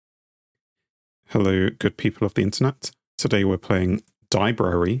Hello, good people of the internet. Today we're playing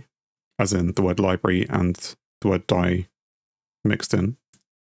Diebrary, as in the word library and the word die mixed in,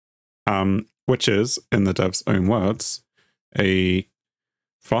 which is, in the dev's own words, a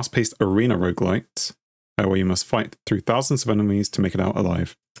fast-paced arena roguelite where you must fight through thousands of enemies to make it out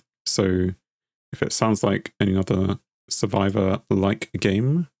alive. So if it sounds like any other survivor-like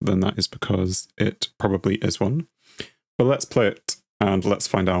game, then that is because it probably is one. But let's play it and let's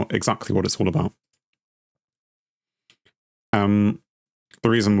find out exactly what it's all about. The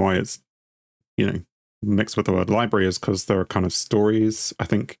reason why it's, mixed with the word library is because there are kind of stories, I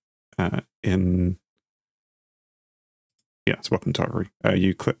think, it's Weapon Diebrary.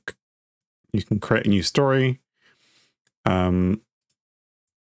 You can create a new story. And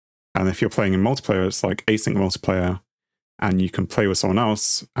if you're playing in multiplayer, it's like async multiplayer, and you can play with someone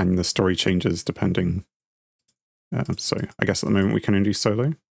else, and the story changes depending. So I guess at the moment we can only do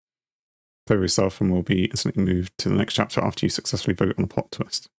solo. Play with yourself and will be instantly moved to the next chapter after you successfully vote on the plot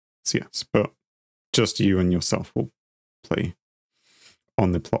twist. So yes, but just you and yourself will play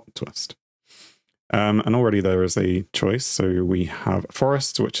on the plot twist. And already there is a choice. So we have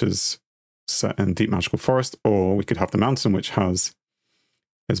forest, which is set in deep magical forest, or we could have the mountain, which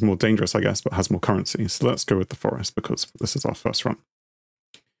is more dangerous, I guess, but has more currency. So let's go with the forest because this is our first run.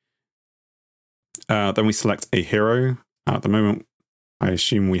 Then we select a hero. At the moment, I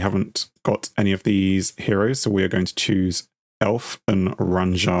assume we haven't got any of these heroes, so we are going to choose Elf and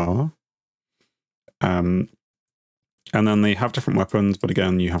Ranger. And then they have different weapons, but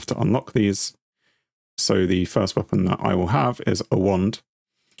again, you have to unlock these. So the first weapon that I will have is a wand.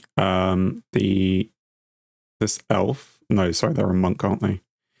 This elf, no, sorry, they're a monk, aren't they?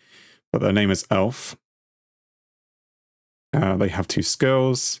 But their name is Elf. They have 2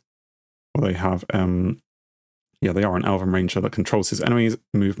 skills. Well, they have, they are an elven ranger that controls his enemies'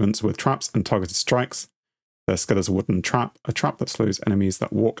 movements with traps and targeted strikes. Their skill is a wooden trap, a trap that slows enemies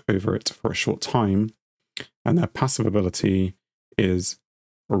that walk over it for a short time. And their passive ability is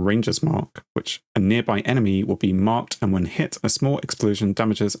a ranger's mark, which a nearby enemy will be marked, and when hit, a small explosion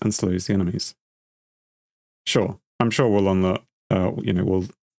damages and slows the enemies. Sure, I'm sure we'll learn that. We'll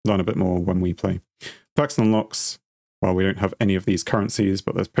learn a bit more when we play. Perks and unlocks. Well, we don't have any of these currencies,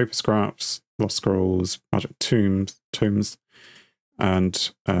 but there's paper scraps, lost scrolls, magic tomes,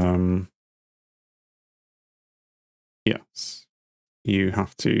 and yes, you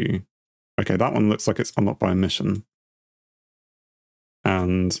have to. Okay, that one looks like it's unlocked by a mission,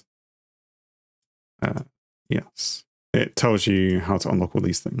 and yes, it tells you how to unlock all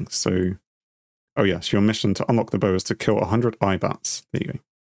these things. So, oh yes, your mission to unlock the bow is to kill 100 eye bats. There you go,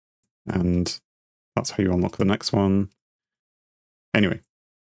 and that's how you unlock the next one. Anyway,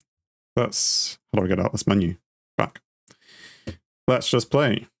 how do I get out this menu? Back. Let's just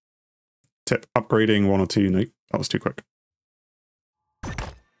play. Tip, upgrading 1 or 2. Nope, that was too quick.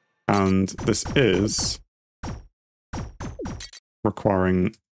 And this is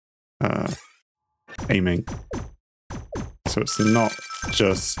requiring aiming. So it's not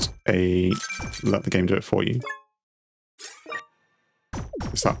just let the game do it for you.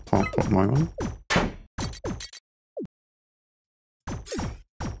 Is that plant pot my one?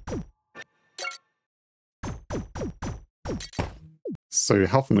 So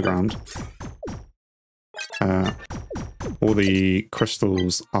health on the ground. All the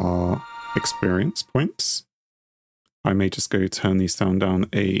crystals are experience points. I may just go turn these down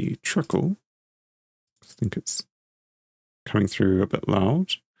a trickle. I think it's coming through a bit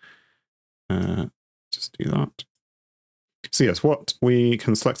loud. Just do that. So yes, what we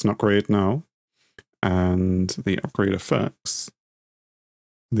can select an upgrade now, and the upgrade effects.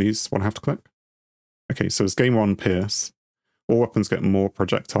 These one I have to click. Okay, so it's game 1 pierce. All weapons get more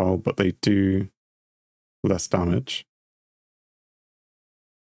projectile, but they do less damage.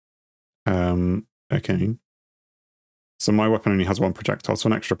 Okay. So my weapon only has 1 projectile, so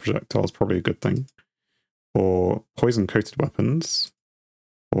an extra projectile is probably a good thing. Or poison-coated weapons,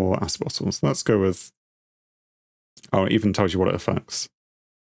 or acid bottles. Let's go with... Oh, it even tells you what it affects.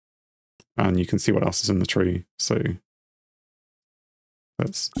 And you can see what else is in the tree, so...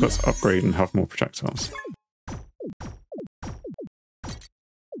 Let's upgrade and have more projectiles.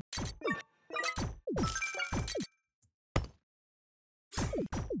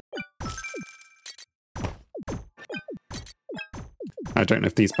 I don't know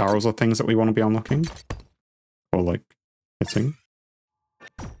if these barrels are things that we want to be unlocking. Or, like, hitting.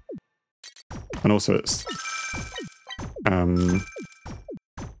 And also it's...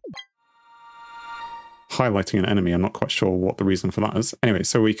 highlighting an enemy. I'm not quite sure what the reason for that is. Anyway,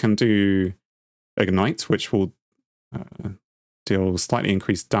 so we can do Ignite, which will deal slightly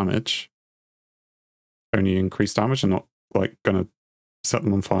increased damage. only increase damage and not like gonna set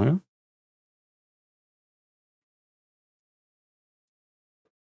them on fire.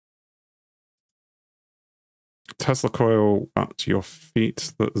 Tesla coil at your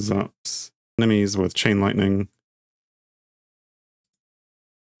feet that zaps enemies with chain lightning.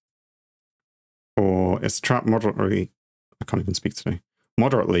 Or it's trap moderately. I can't even speak today.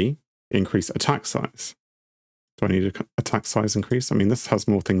 Moderately increase attack size. Do I need an attack size increase? I mean, this has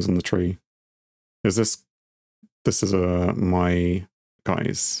more things on the tree. Is this? This is my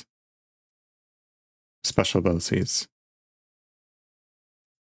guy's special abilities.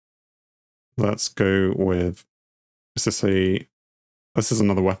 Let's go with. Is this a? This is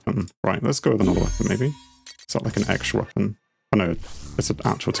another weapon, right? Let's go with another weapon, maybe. Is that like an extra weapon? Oh no, it's an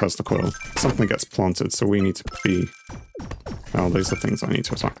actual Tesla coil. Something gets planted, so we need to be... Oh, those are things I need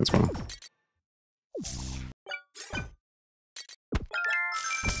to attack as well.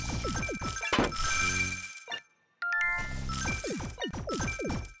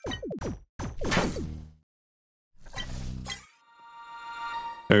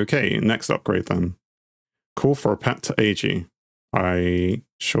 Okay, next upgrade then. Call for a pet to aid you.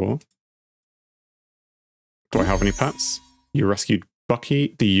 Sure. Do I have any pets? You rescued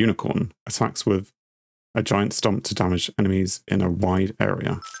Bucky the Unicorn. Attacks with a giant stomp to damage enemies in a wide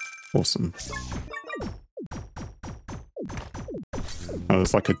area. Awesome. Oh,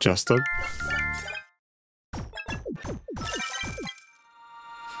 it's like a jester.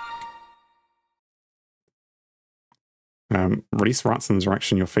 Release rats in the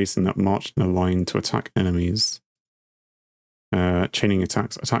direction you're facing that march in a line to attack enemies. Chaining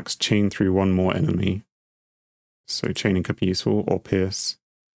attacks. Attacks chain through one more enemy. So chaining could be useful, or pierce.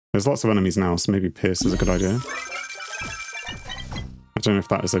 There's lots of enemies now, so maybe pierce is a good idea. I don't know if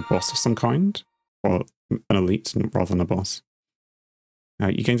that is a boss of some kind, or an elite rather than a boss.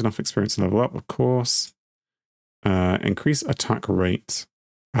 You gained enough experience to level up, of course. Increase attack rate.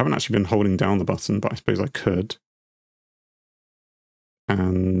 I haven't actually been holding down the button, but I suppose I could.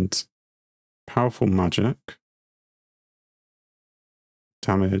 And powerful magic.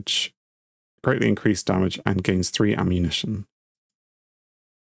 Damage. Greatly increased damage and gains 3 ammunition.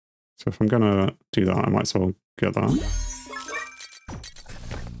 So if I'm gonna do that, I might as well get that.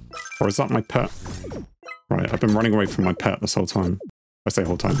 Or is that my pet? Right, I've been running away from my pet this whole time. I say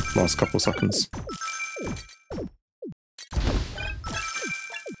whole time, last couple of seconds.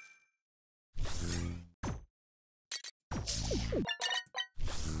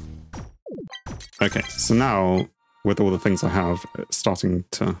 Okay, so now, with all the things I have, it's starting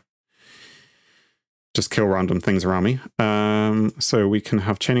to just kill random things around me. So we can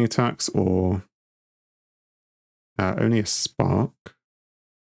have chaining attacks or only a spark.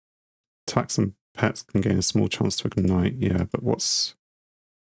 Attacks and pets can gain a small chance to ignite. Yeah, but what's...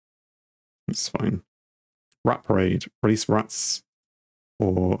 That's fine. Rat Parade. Release rats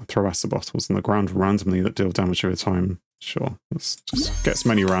or throw acid bottles on the ground randomly that deal damage over time. Sure, let's just get as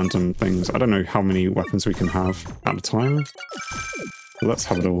many random things. I don't know how many weapons we can have at a time. But let's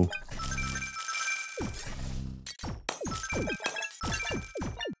have it all.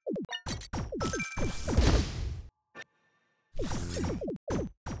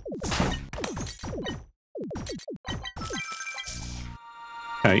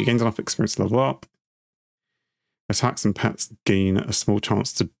 You gained enough experience to level up. Attacks and pets gain a small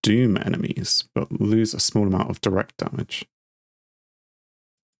chance to doom enemies, but lose a small amount of direct damage.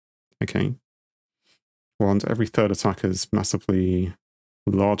 Okay. Well, and every third attack is massively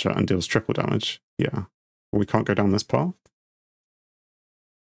larger and deals triple damage. Yeah. Well, we can't go down this path.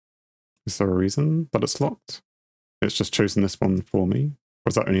 Is there a reason that it's locked? It's just chosen this one for me? Or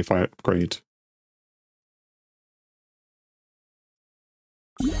is that only if I upgrade?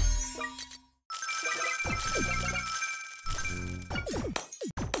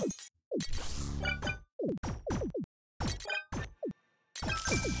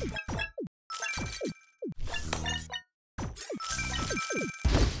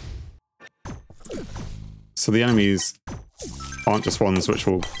 So the enemies aren't just ones which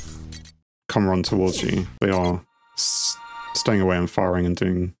will come run towards you. They are staying away and firing and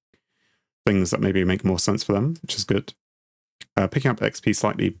doing things that maybe make more sense for them, which is good. Picking up XP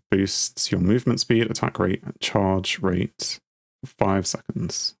slightly boosts your movement speed, attack rate, and charge rate for 5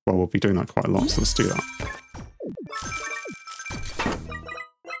 seconds. Well, we'll be doing that quite a lot, so let's do that.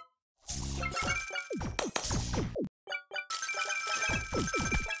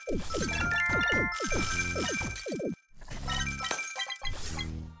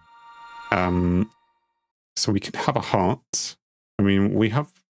 So we can have a heart. I mean,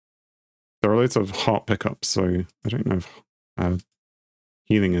 there are loads of heart pickups, so I don't know if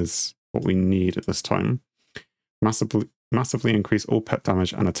healing is what we need at this time. Massively increase all pet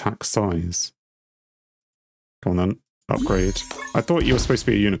damage and attack size. Go on then. Upgrade. I thought you were supposed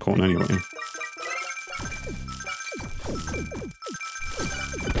to be a unicorn anyway.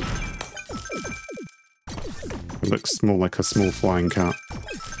 It looks more like a small flying cat.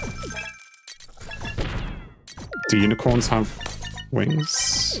 Do unicorns have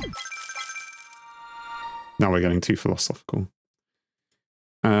wings? Now we're getting too philosophical.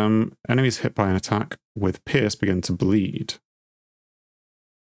 Enemies hit by an attack with pierce begin to bleed.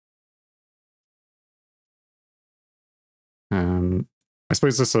 I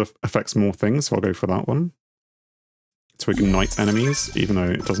suppose this affects more things, so I'll go for that one. To ignite enemies, even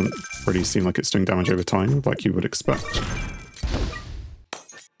though it doesn't really seem like it's doing damage over time, like you would expect.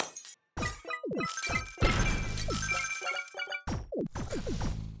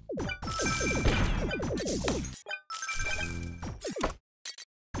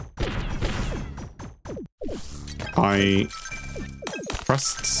 I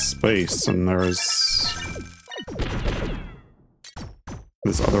pressed space and there's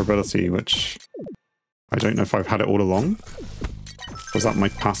this other ability which I don't know if I've had it all along. Was that my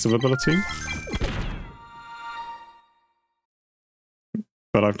passive ability?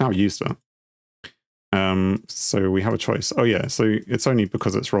 But I've now used it. So we have a choice. Oh yeah, so it's only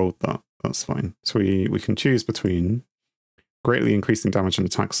because it's rolled that. That's fine. So we can choose between greatly increasing damage and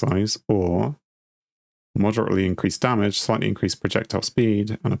attack size, or moderately increased damage, slightly increased projectile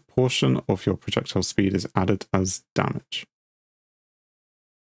speed, and a portion of your projectile speed is added as damage.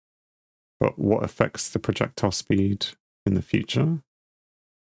 But what affects the projectile speed in the future?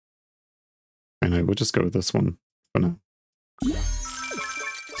 I know, we'll just go with this one for now.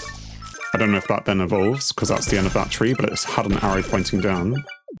 I don't know if that then evolves, because that's the end of that tree, but it's had an arrow pointing down.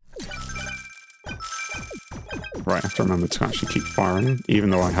 Right, I have to remember to actually keep firing, even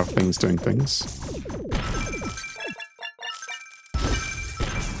though I have things doing things.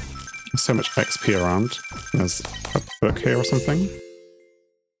 There's so much XP around. There's a book here or something.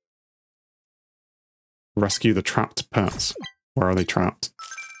 Rescue the trapped pets. Where are they trapped?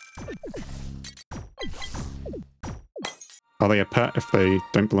 Are they a pet if they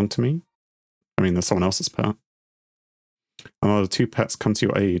don't belong to me? I mean, they're someone else's pet. Another 2 pets come to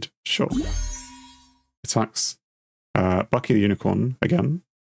your aid. Sure. Attacks Bucky the Unicorn again.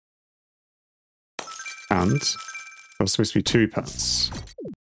 And there was supposed to be 2 pets.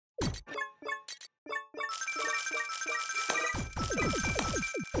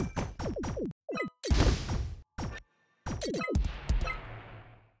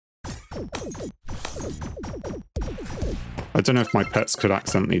 I don't know if my pets could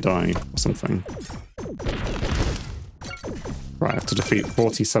accidentally die or something. Right, I have to defeat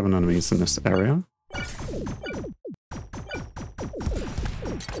 47 enemies in this area.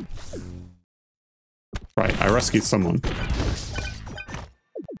 Right, I rescued someone.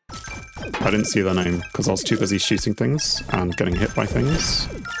 I didn't see their name because I was too busy shooting things and getting hit by things.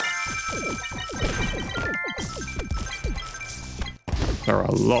 There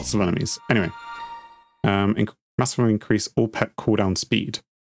are lots of enemies. Anyway, massively increase all pet cooldown speed.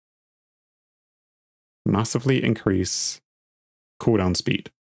 Massively increase cooldown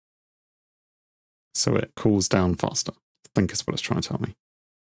speed. So it cools down faster, I think is what it's trying to tell me.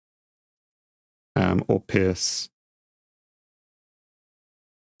 Or pierce.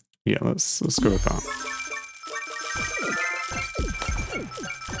 Yeah, let's go with that.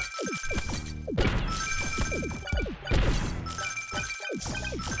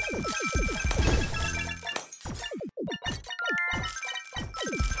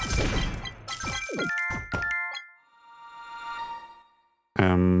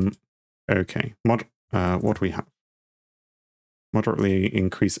 Okay. What do we have? Moderately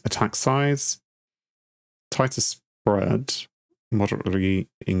increase attack size. Tighter spread. Moderately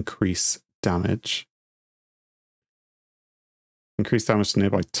increase damage. Increase damage to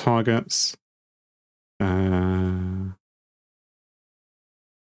nearby targets.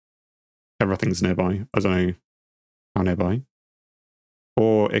 Everything's nearby. I don't know how nearby.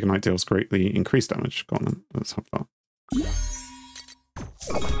 Or ignite deals greatly increased damage. Go on then. Let's have that.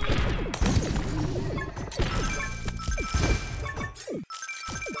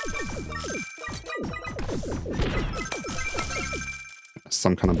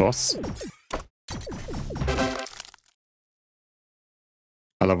 Some kind of boss.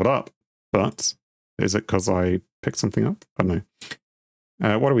 I leveled up, but is it because I picked something up? I don't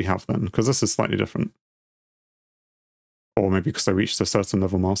know. What do we have then? Because this is slightly different. Or maybe because I reached a certain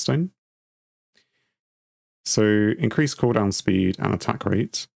level milestone. So increase cooldown speed and attack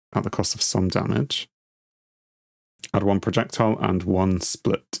rate at the cost of some damage. Add 1 projectile and 1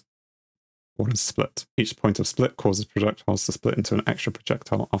 split. What is split? Each point of split causes projectiles to split into an extra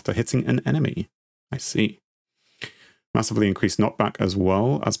projectile after hitting an enemy. I see. Massively increased knockback as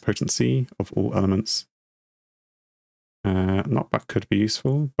well as potency of all elements. Knockback could be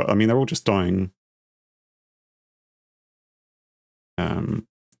useful, but I mean, they're all just dying.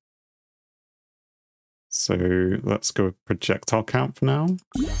 So let's go with projectile count for now.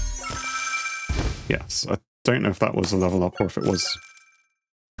 Yes, I don't know if that was a level up or if it was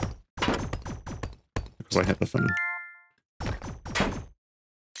because I hit the thing.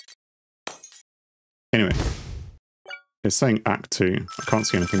 Anyway, it's saying Act 2. I can't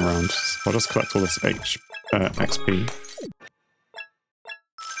see anything around. So I'll just collect all this XP.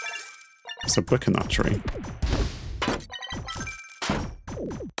 There's a book in that tree.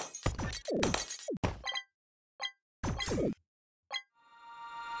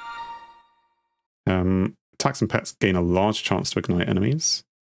 Attacks and pets gain a large chance to ignite enemies.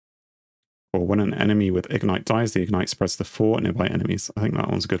 Or when an enemy with ignite dies, the ignite spreads to 4 nearby enemies. I think that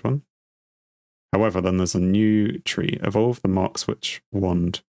one's a good one. However, then there's a new tree. Evolve the Mark Switch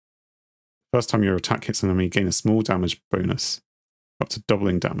Wand. First time your attack hits an enemy, gain a small damage bonus, up to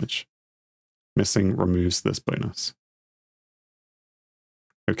doubling damage. Missing removes this bonus.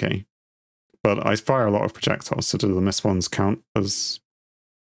 Okay. But I fire a lot of projectiles, so do the missed ones count as...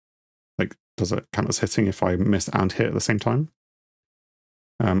 like, does it count as hitting if I miss and hit at the same time?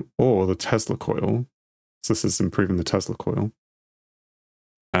 Or the Tesla coil. So this is improving the Tesla coil.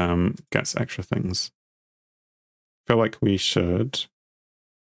 Gets extra things. I feel like we should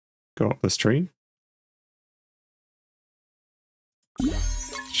go up this tree.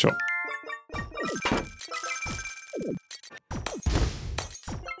 Sure.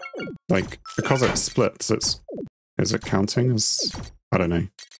 Like, because it splits, is it counting as... I don't know.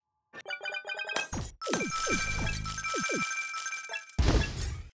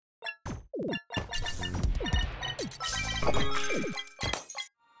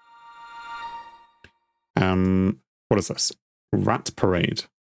 What is this? Rat Parade.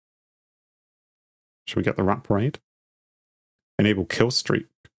 Should we get the Rat Parade? Enable kill streak.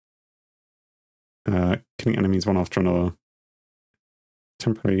 Killing enemies one after another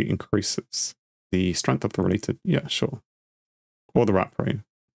temporarily increases the strength of the related... Yeah, sure. Or the Rat Parade.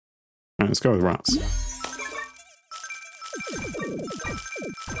 Alright, let's go with rats.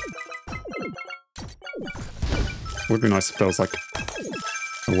 Would be nice if there was like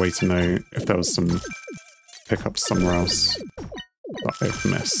a way to know if there was some pickups somewhere else that I've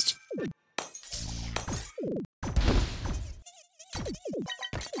missed.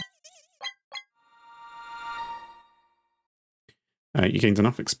 You gained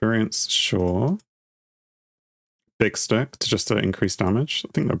enough experience, sure. Big stick to just increase damage.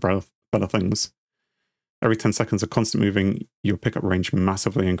 I think they're better things. Every 10 seconds of constant moving, your pickup range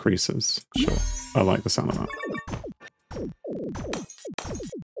massively increases. Sure, I like the sound of that.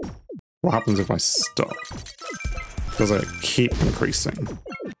 What happens if I stop? Does it keep increasing?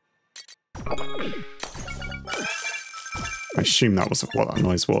 I assume that was what that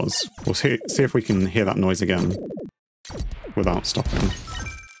noise was. We'll see if we can hear that noise again without stopping.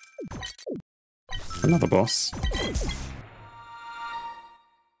 Another boss.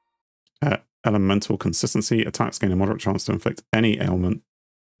 Elemental consistency. Attacks gain a moderate chance to inflict any ailment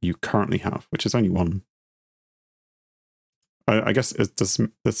you currently have, which is only one. I guess does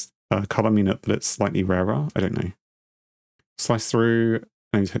this color mean that it's slightly rarer? I don't know. Slice through.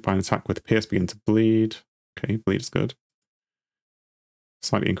 Enemies hit by an attack with pierce begin to bleed. Okay, bleed is good.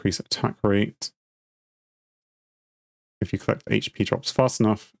 Slightly increase attack rate. If you collect HP drops fast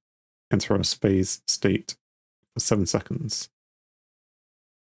enough, enter a phase state for 7 seconds.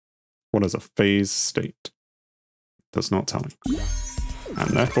 What is a phase state? Does not tell me.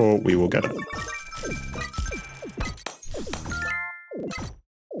 And therefore, we will get it.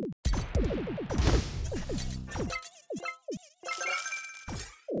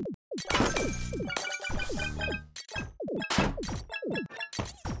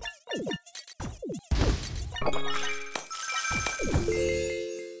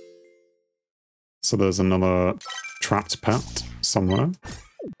 So there's another trapped pet somewhere.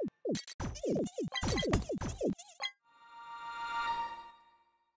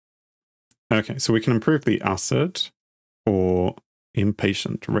 Okay, so we can improve the acid or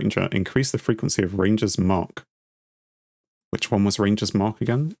impatient ranger. Increase the frequency of ranger's mark. Which one was ranger's mark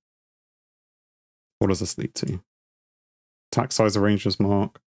again? What does this lead to? Attack size of ranger's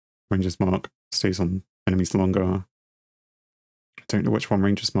mark. Ranger's mark stays on enemies longer. I don't know which one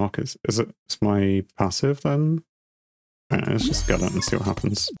ranger's mark is. Is it my passive then? Let's just get it and see what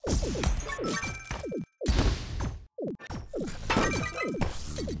happens.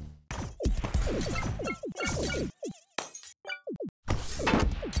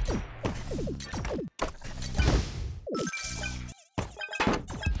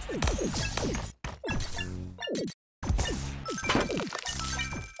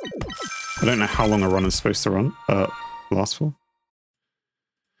 I don't know how long a run is supposed to last for.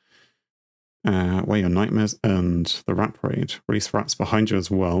 Where your nightmares and the rat parade. Release rats behind you as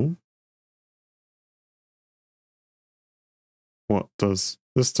well. What does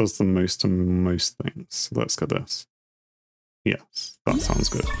this? Does the most to most things. So let's get this. Yes, that sounds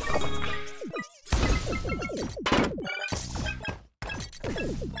good.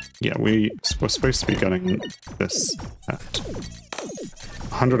 Yeah, we're supposed to be getting this at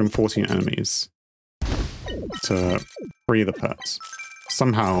 114 enemies to free the pets.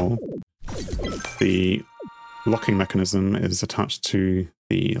 Somehow, the locking mechanism is attached to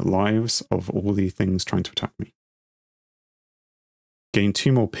the lives of all the things trying to attack me. Gain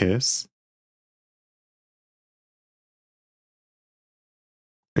 2 more pierce.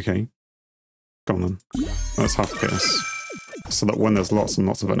 Okay. Go on then. Let's have pierce. So that when there's lots and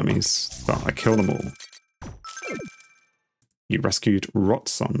lots of enemies, that I kill them all. You rescued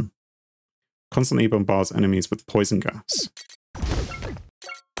Rotsun. Constantly bombards enemies with poison gas.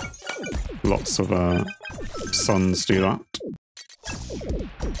 Lots of suns do that.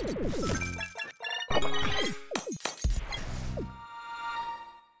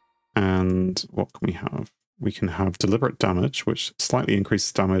 And what can we have? We can have deliberate damage, which slightly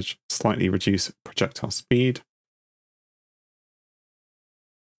increases damage, slightly reduce projectile speed.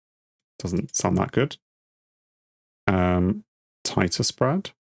 Doesn't sound that good. Tighter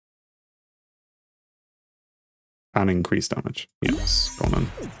spread. And increased damage. Yes, go on then.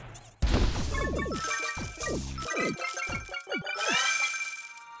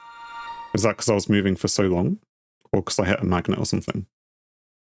 Is that because I was moving for so long? Or because I hit a magnet or something?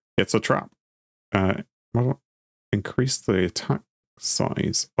 It's a trap. Increase the attack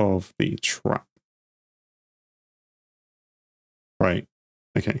size of the trap. Right.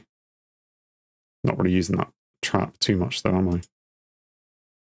 Okay. Not really using that trap too much though, am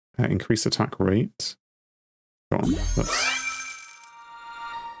I? Increase attack rate. Go on.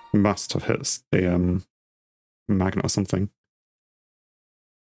 Must have hit a magnet or something.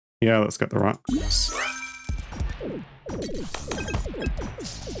 Yeah, let's get the rats.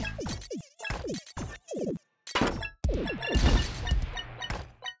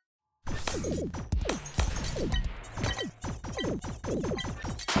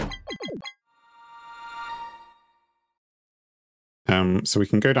 So we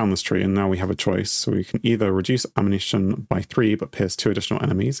can go down this tree and now we have a choice. So we can either reduce ammunition by 3 but pierce 2 additional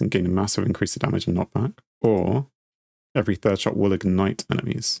enemies and gain a massive increase of damage and knockback, or every 3rd shot will ignite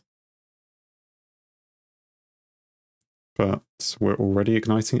enemies. But we're already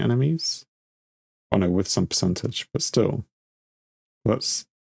igniting enemies? Oh no, with some percentage, but still.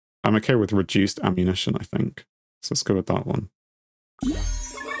 I'm okay with reduced ammunition, I think. So let's go with that one.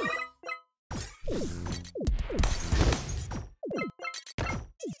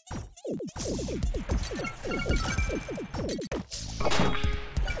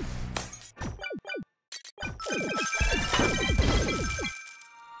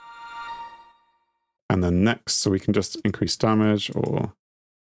 And then next, so we can just increase damage, or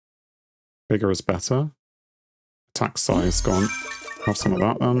bigger is better. Attack size, go on. Have some of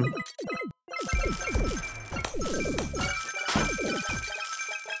that then.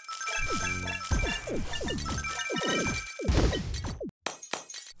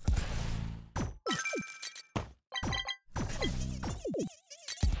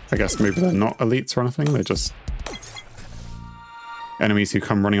 I guess maybe they're not elites or anything, they're just enemies who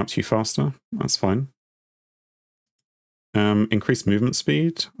come running up to you faster. That's fine. Increased movement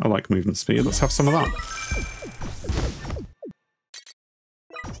speed. I like movement speed. Let's have some of that.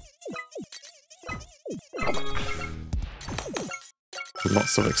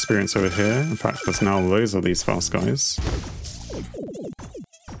 Lots of experience over here. In fact, there's now loads of these fast guys.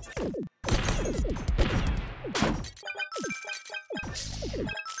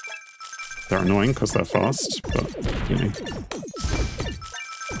 They're annoying because they're fast, but, you know.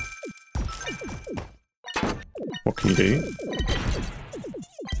 What can you do?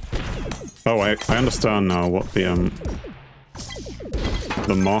 Oh, I understand now what the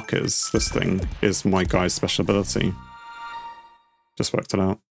mark is. This thing is my guy's special ability. Just worked it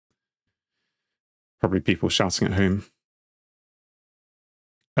out. Probably people shouting at home.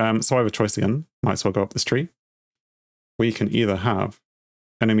 So I have a choice again. Might as well go up this tree. We can either have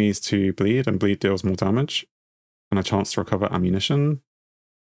enemies to bleed, and bleed deals more damage, and a chance to recover ammunition.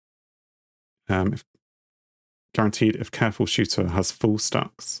 If guaranteed if careful shooter has full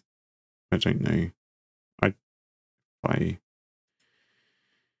stacks. I don't know.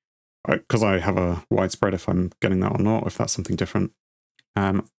 Because I have a widespread if I'm getting that or not, if that's something different.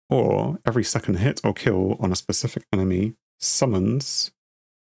 Or every second hit or kill on a specific enemy summons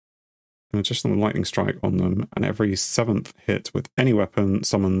an additional lightning strike on them, and every 7th hit with any weapon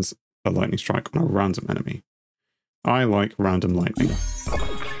summons a lightning strike on a random enemy. I like random lightning.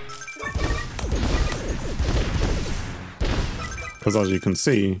 Because as you can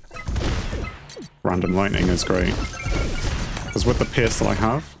see, random lightning is great. Because with the pierce that I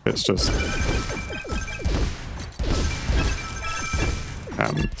have, it's just...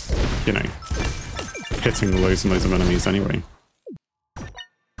 you know, hitting loads and loads of enemies anyway.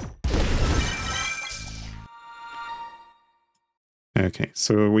 Okay,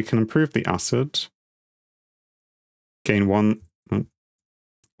 so we can improve the acid. Gain 1.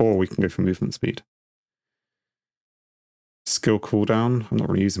 Or we can go for movement speed. Skill cooldown. I'm not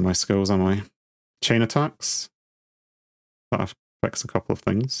really using my skills, am I? Chain attacks. That affects a couple of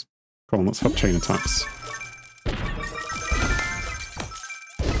things. Go on, let's have chain attacks.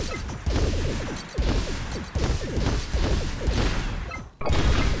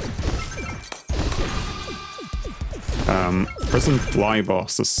 Prison Fly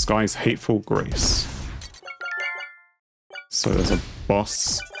Boss, the Sky's Hateful Grace. So there's a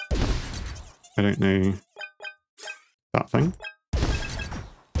boss. I don't know. That thing.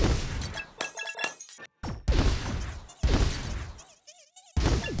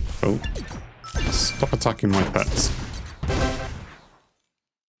 Oh. Stop attacking my pets.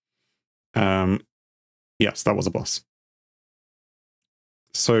 Yes, that was a boss.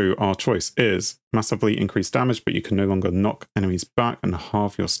 So our choice is massively increased damage, but you can no longer knock enemies back and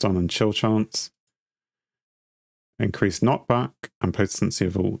halve your stun and chill chance. Increase knockback and potency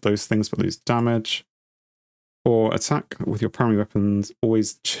of all those things, but lose damage. Or attack with your primary weapons,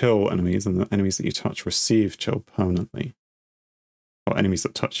 always chill enemies, and the enemies that you touch receive chill permanently. Or enemies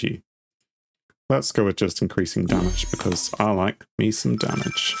that touch you. Let's go with just increasing damage, because I like me some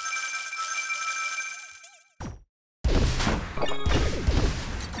damage.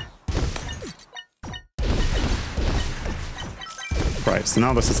 Right, so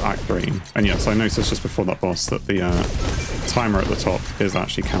now this is Act 3. And yes, I noticed just before that boss that the timer at the top is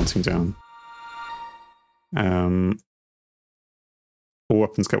actually counting down. All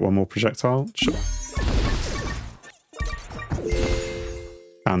weapons get 1 more projectile? Sure.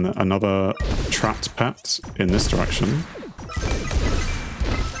 And another trapped pet in this direction.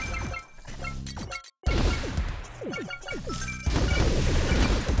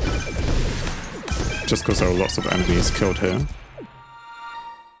 Just because there are lots of enemies killed here.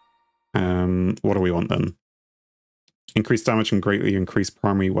 What do we want then? Increase damage and greatly increase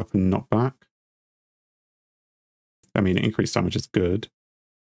primary weapon knockback. I mean, increased damage is good.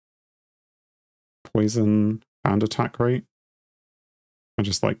 Poison and attack rate. I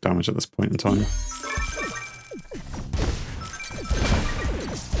just like damage at this point in time.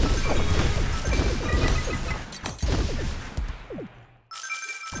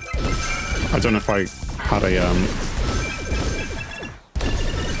 I don't know if I had a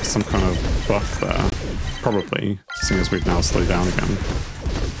some kind of buff there. Probably, seeing as we've now slowed down again.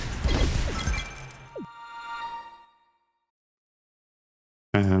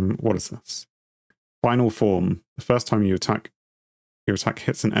 What is this? Final form. The first time your attack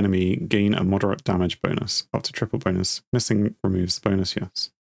hits an enemy, gain a moderate damage bonus, up to triple bonus. Missing removes the bonus,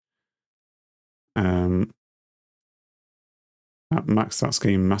 yes. At max stat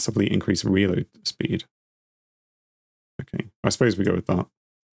scheme, massively increase reload speed. Okay, I suppose we go with that,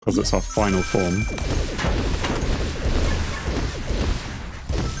 because it's our final form.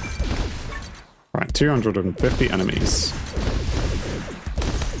 Right, 250 enemies.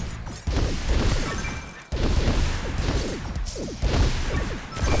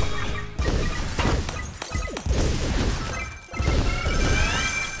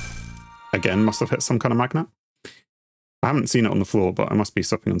 Again, must have hit some kind of magnet. I haven't seen it on the floor, but I must be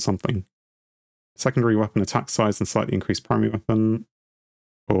stepping on something. Secondary weapon attack size and slightly increased primary weapon.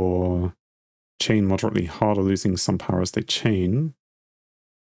 Or chain moderately harder, losing some power as they chain.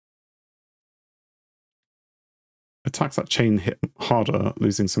 Attacks that chain hit harder,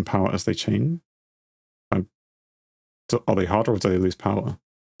 losing some power as they chain. Are they harder or do they lose power?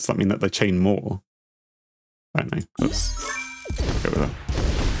 Does that mean that they chain more? I don't know. Let's go with that.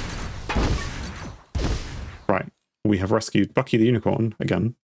 Right, we have rescued Bucky the Unicorn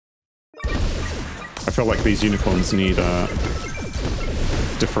again. I feel like these unicorns need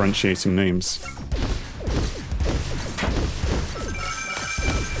differentiating names.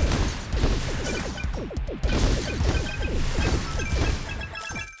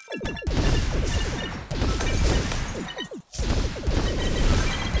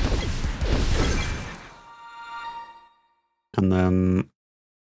 And then,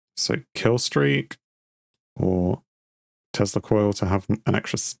 so kill streak or Tesla coil to have an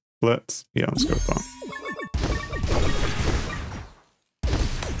extra split. Yeah, let's go with that.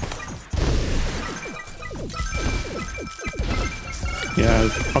 Yeah,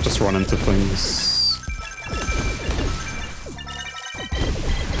 I'll just run into things.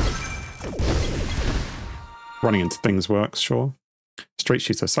 Running into things works, sure. Straight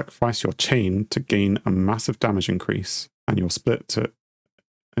shooter, sacrifice your chain to gain a massive damage increase, and your split to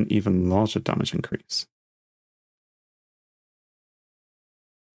an even larger damage increase.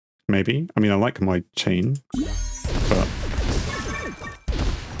 Maybe. I mean, I like my chain, but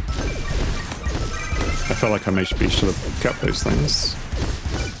I feel like I maybe should have kept those things,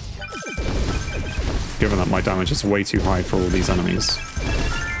 given that my damage is way too high for all these enemies.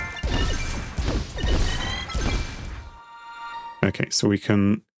 Okay, so we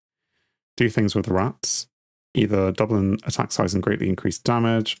can do things with rats. Either double in attack size and greatly increase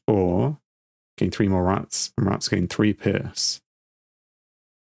damage, or gain 3 more rats, and rats gain 3 pierce.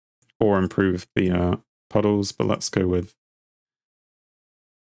 Or improve the puddles, but let's go with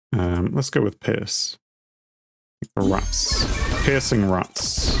pierce. The rats. Piercing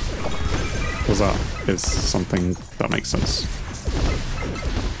rats. Because that is something that makes sense.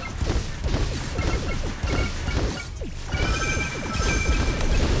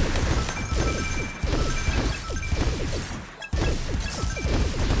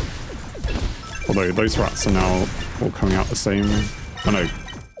 Although those rats are now all coming out the same... Oh no,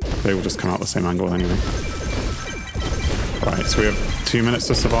 they will just come out the same angle anyway. Right, so we have 2 minutes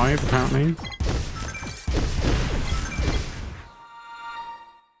to survive, apparently.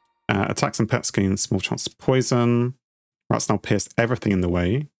 Attacks and pets gain small chance to poison. Rats now pierce everything in the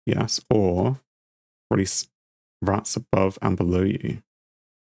way, yes, or release rats above and below you.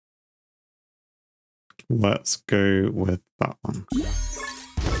 Let's go with that one.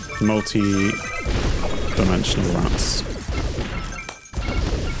 Multi-dimensional rats.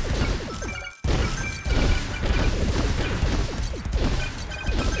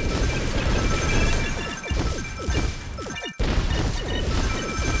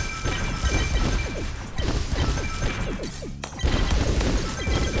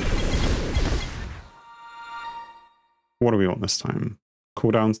 What do we want this time?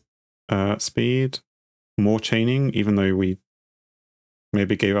 Cooldown speed, more chaining, even though we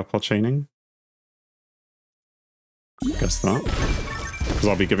maybe gave up our chaining. Guess that. Because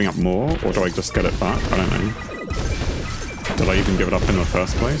I'll be giving up more, or do I just get it back? I don't know. Did I even give it up in the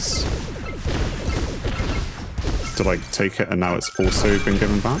first place? Did I take it and now it's also been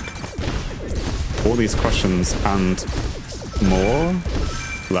given back? All these questions and more,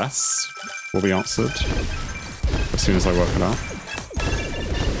 less, will be answered as soon as I work it out.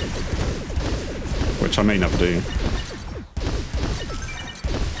 Which I may never do.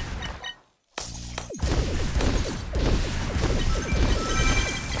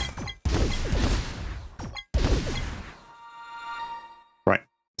 Right,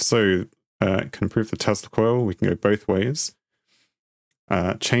 so it can improve the Tesla coil. We can go both ways.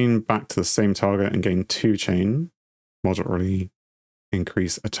 Chain back to the same target and gain 2 chain. Moderately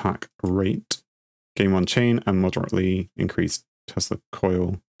increase attack rate. Gain 1 chain and moderately increase Tesla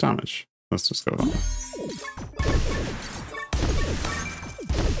coil damage. Let's just go with that one.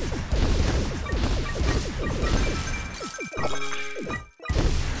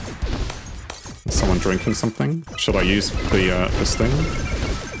 Is someone drinking something? Should I use the this thing?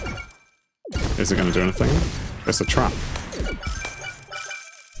 Is it going to do anything? It's a trap.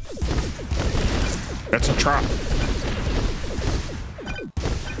 It's a trap.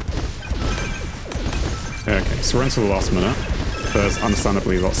 Okay, so we're into the last minute. There's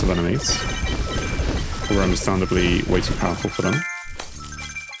understandably lots of enemies. We're understandably way too powerful for them.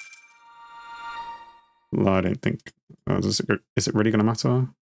 Well, I don't think... is it really going to matter?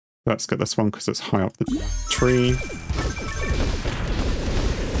 Let's get this one because it's high up the tree.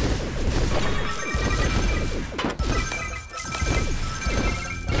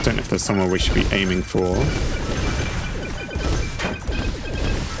 Don't know if there's somewhere we should be aiming for.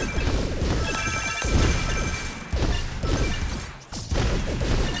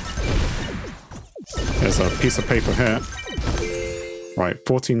 There's a piece of paper here. Right,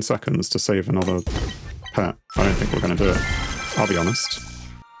 14 seconds to save another pet. I don't think we're going to do it. I'll be honest.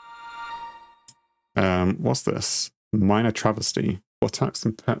 What's this? Minor travesty. Attacks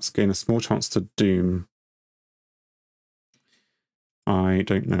and pets gain a small chance to doom. I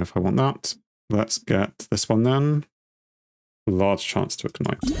don't know if I want that. Let's get this one then. Large chance to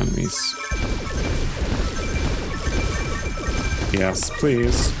ignite enemies. Yes,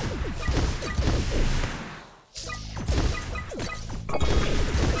 please.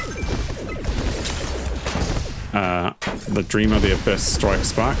 the Dreamer, the Abyss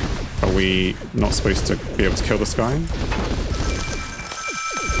strikes back. Are we not supposed to be able to kill this guy?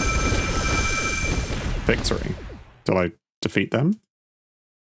 Victory. Did I defeat them?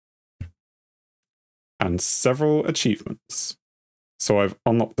 And several achievements. So I've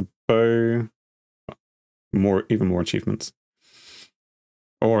unlocked the bow. Even more achievements.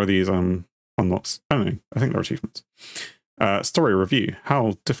 Or are these unlocks? I don't know. I think they're achievements. Story review.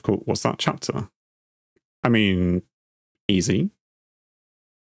 How difficult was that chapter? I mean, easy.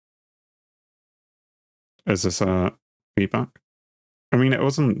 Is this feedback? I mean, it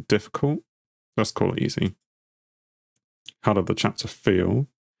wasn't difficult. Let's call it easy. How did the chapter feel?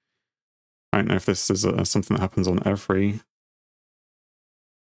 I don't know if this is something that happens on every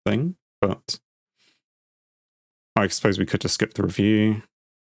thing, but I suppose we could just skip the review.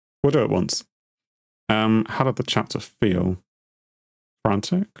 We'll do it once. How did the chapter feel?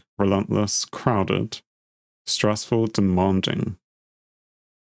 Frantic, relentless, crowded, stressful, demanding.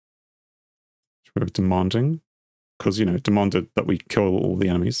 We were demanding, because, you know, demanded that we kill all the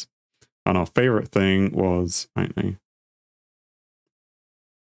enemies. And our favorite thing was, I don't know.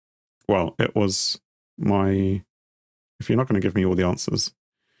 Well, it was my, if you're not going to give me all the answers,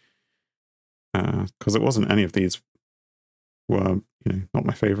 because it wasn't any of these were, you know, not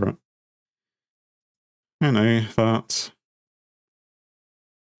my favorite. I know that,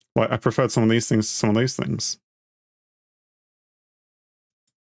 like, I preferred some of these things to some of those things.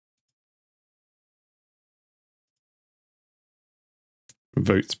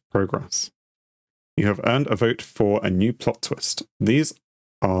 Vote progress. You have earned a vote for a new plot twist. These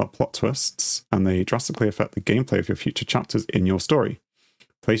are plot twists, and they drastically affect the gameplay of your future chapters in your story.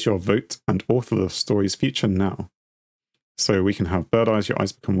 Place your vote and author the story's future now. So we can have bird eyes, your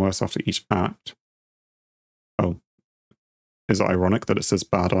eyes become worse after each act. Oh. Is it ironic that it says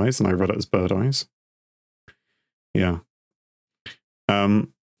bad eyes and I read it as bird eyes? Yeah.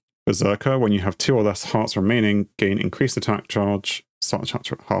 Berserker, when you have 2 or less hearts remaining, gain increased attack charge, start the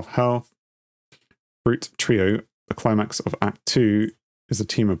chapter at half health. Brute Trio, the climax of Act 2, is a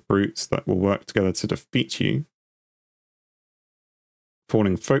team of brutes that will work together to defeat you.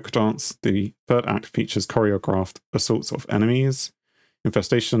 Falling Folk Dance, the 3rd act features choreographed assaults of enemies.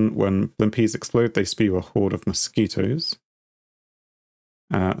 Infestation, when blimpies explode, they spew a horde of mosquitoes.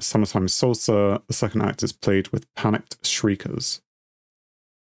 Summertime Salsa, the 2nd act is played with panicked shriekers.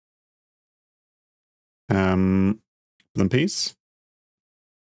 Blimpies.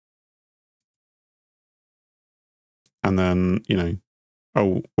 And then, you know,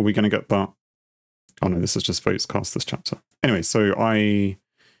 oh, are we going to get that? Oh no, this is just votes cast this chapter. Anyway, so I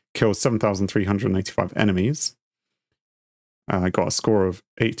killed 7,385 enemies. I got a score of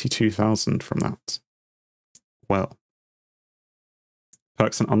 82,000 from that. Well.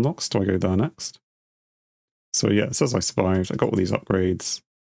 Perks and unlocks, do I go there next? So yeah, it says I survived. I got all these upgrades.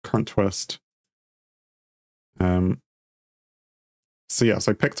 Current twist. So yeah,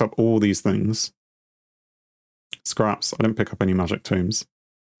 so I picked up all these things. Scraps. I didn't pick up any magic tomes.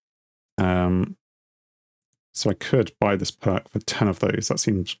 So I could buy this perk for 10 of those. That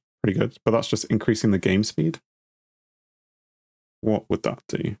seems pretty good. But that's just increasing the game speed. What would that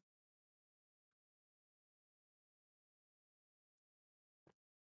do?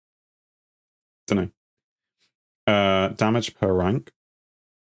 Don't know. Damage per rank.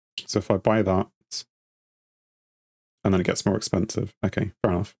 So if I buy that, and then it gets more expensive. Okay,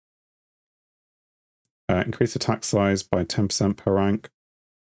 fair enough. Increase attack size by 10% per rank.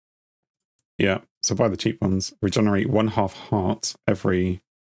 Yeah, so buy the cheap ones. Regenerate 1/2 heart every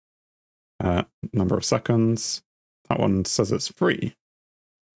number of seconds. That one says it's free.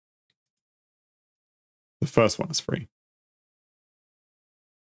 The first one is free.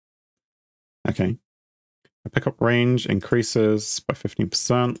 Okay. A pickup range increases by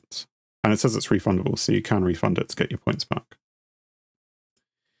 15%. And it says it's refundable, so you can refund it to get your points back.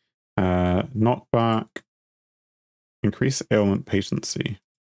 Knockback. Increase ailment patency.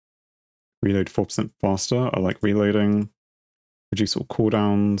 Reload 4% faster. I like reloading. Reduce all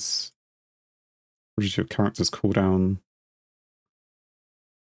cooldowns. Reduce your character's cooldown.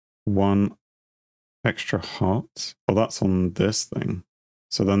 1 extra heart. Oh, that's on this thing.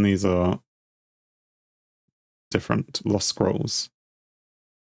 So then these are different lost scrolls.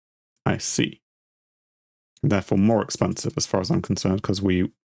 I see. Therefore more expensive as far as I'm concerned, because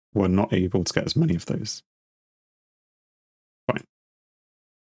we were not able to get as many of those. Fine.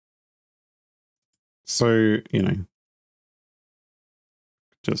 So, you know,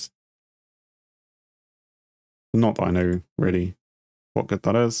 just not that I know really what good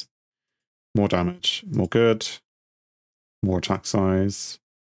that is. More damage, more good, more attack size,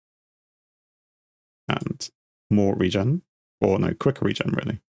 and more regen, or no, quicker regen,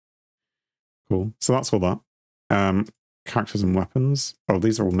 really. Cool. So that's all that. Characters and weapons. Oh,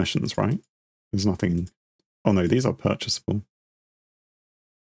 these are all missions, right? There's nothing. Oh no, these are purchasable.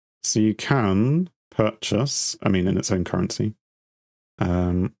 So you can purchase, I mean, in its own currency.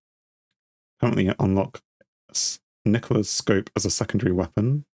 Currently unlock Nicola's scope as a secondary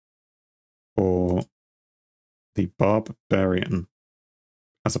weapon, or the Barbarian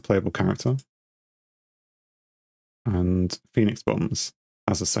as a playable character, and Phoenix Bombs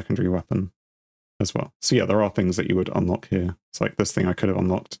as a secondary weapon as well. So yeah, there are things that you would unlock here. It's like this thing I could have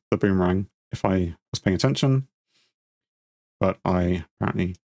unlocked, the boomerang, if I was paying attention, but I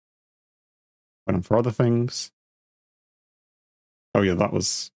apparently went on for other things. Oh yeah, that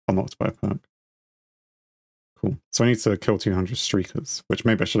was unlocked by a perk. Cool. So I need to kill 200 streakers, which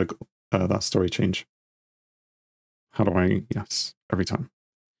maybe I should have got that story change. How do I? Yes, every time.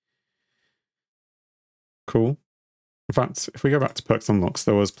 Cool. In fact, if we go back to perks unlocks,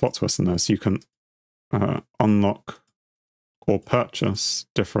 there was plot twist in there, so you can unlock or purchase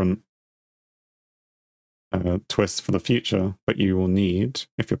different twists for the future, but you will need,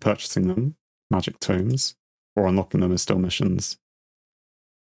 if you're purchasing them, magic tomes, or unlocking them as still missions.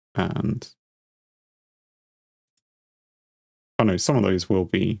 And oh no, some of those will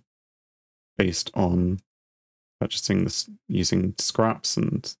be based on purchasing this using scraps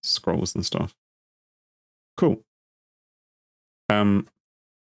and scrolls and stuff. Cool.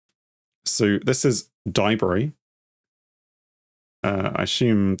 So this is Diebrary. I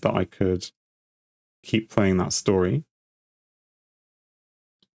assume that I could keep playing that story.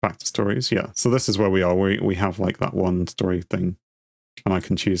 Back to stories, yeah. So this is where we are. We have like that one story thing, and I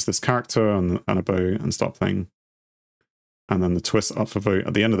can choose this character and a bow and start playing. And then the twist up for vote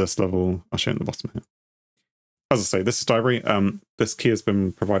at the end of this level, I'll show you at the bottom here. As I say, this is Diebrary. This key has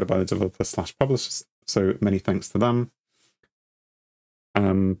been provided by the developer/publishers, so many thanks to them.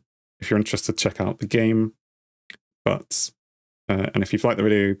 If you're interested, check out the game. But and if you've liked the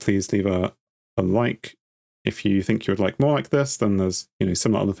video, please leave a like. If you think you would like more like this, then there's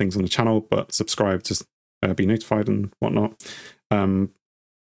similar other things on the channel, but subscribe to be notified and whatnot.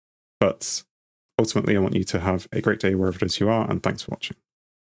 But ultimately, I want you to have a great day wherever it is you are, and thanks for watching.